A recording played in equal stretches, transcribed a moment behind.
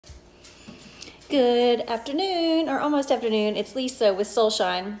Good afternoon, or almost afternoon. It's Lisa with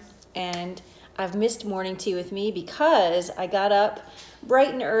Soulshine, and I've missed morning tea with me because I got up bright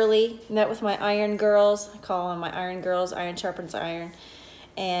and early, met with my iron girls. I call them my iron girls, iron sharpens iron,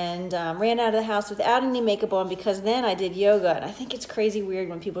 and ran out of the house without any makeup on because then I did yoga, and I think it's crazy weird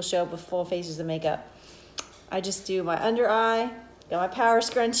when people show up with full faces of makeup. I just do my under eye, got my power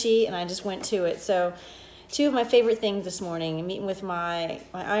scrunchie, and I just went to it. So two of my favorite things this morning, meeting with my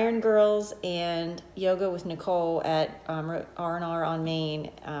iron girls and yoga with Nicole at R&R on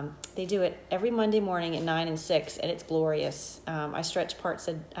Main. They do it every Monday morning at 9 and 6, and it's glorious. I stretch parts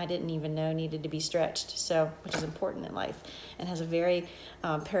that I didn't even know needed to be stretched, so which is important in life and has a very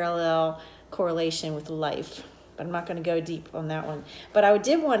parallel correlation with life. But I'm not going to go deep on that one. But I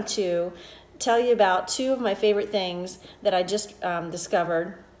did want to tell you about two of my favorite things that I just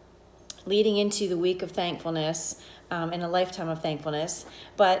discovered leading into the week of thankfulness and a lifetime of thankfulness.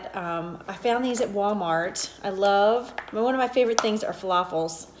 But I found these at Walmart. One of my favorite things are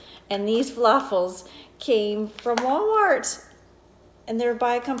falafels. And these falafels came from Walmart. And they're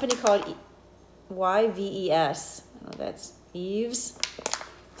by a company called YVES. Oh, that's Eve's.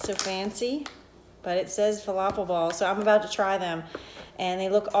 So fancy. But it says falafel balls. So I'm about to try them. And they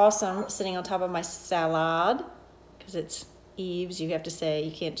look awesome sitting on top of my salad because it's Eve's. You can't just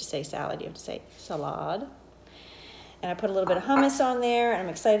say salad, you have to say salad. And I put a little bit of hummus on there, and I'm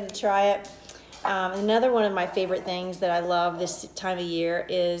excited to try it. Another one of my favorite things that I love this time of year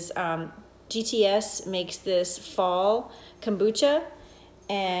is GTS makes this fall kombucha,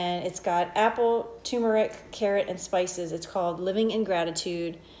 and it's got apple, turmeric, carrot, and spices. It's called Living in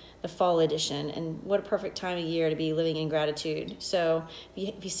Gratitude, the fall edition, and what a perfect time of year to be living in gratitude. So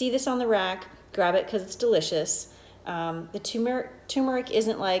if you see this on the rack, grab it because it's delicious. The turmeric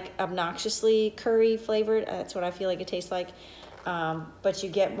isn't like obnoxiously curry flavored. That's what I feel like it tastes like. But you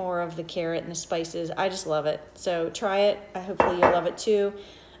get more of the carrot and the spices. I just love it. So try it. Hopefully you'll love it too.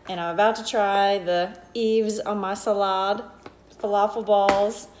 And I'm about to try the Eve's on my salad, falafel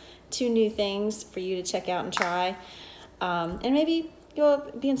balls, two new things for you to check out and try. And maybe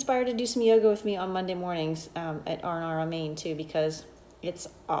you'll be inspired to do some yoga with me on Monday mornings at R&R on Main too, because it's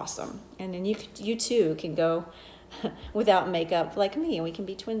awesome. And then you too can go without makeup like me, and we can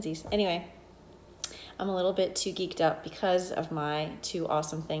be twinsies. Anyway, I'm a little bit too geeked up because of my two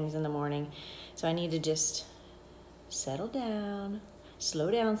awesome things in the morning. So I need to just settle down,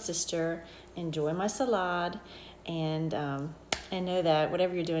 slow down, sister, enjoy my salad, and know that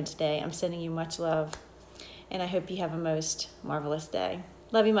whatever you're doing today, I'm sending you much love, and I hope you have a most marvelous day.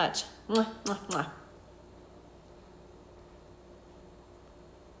 Love you much. Mwah, mwah, mwah.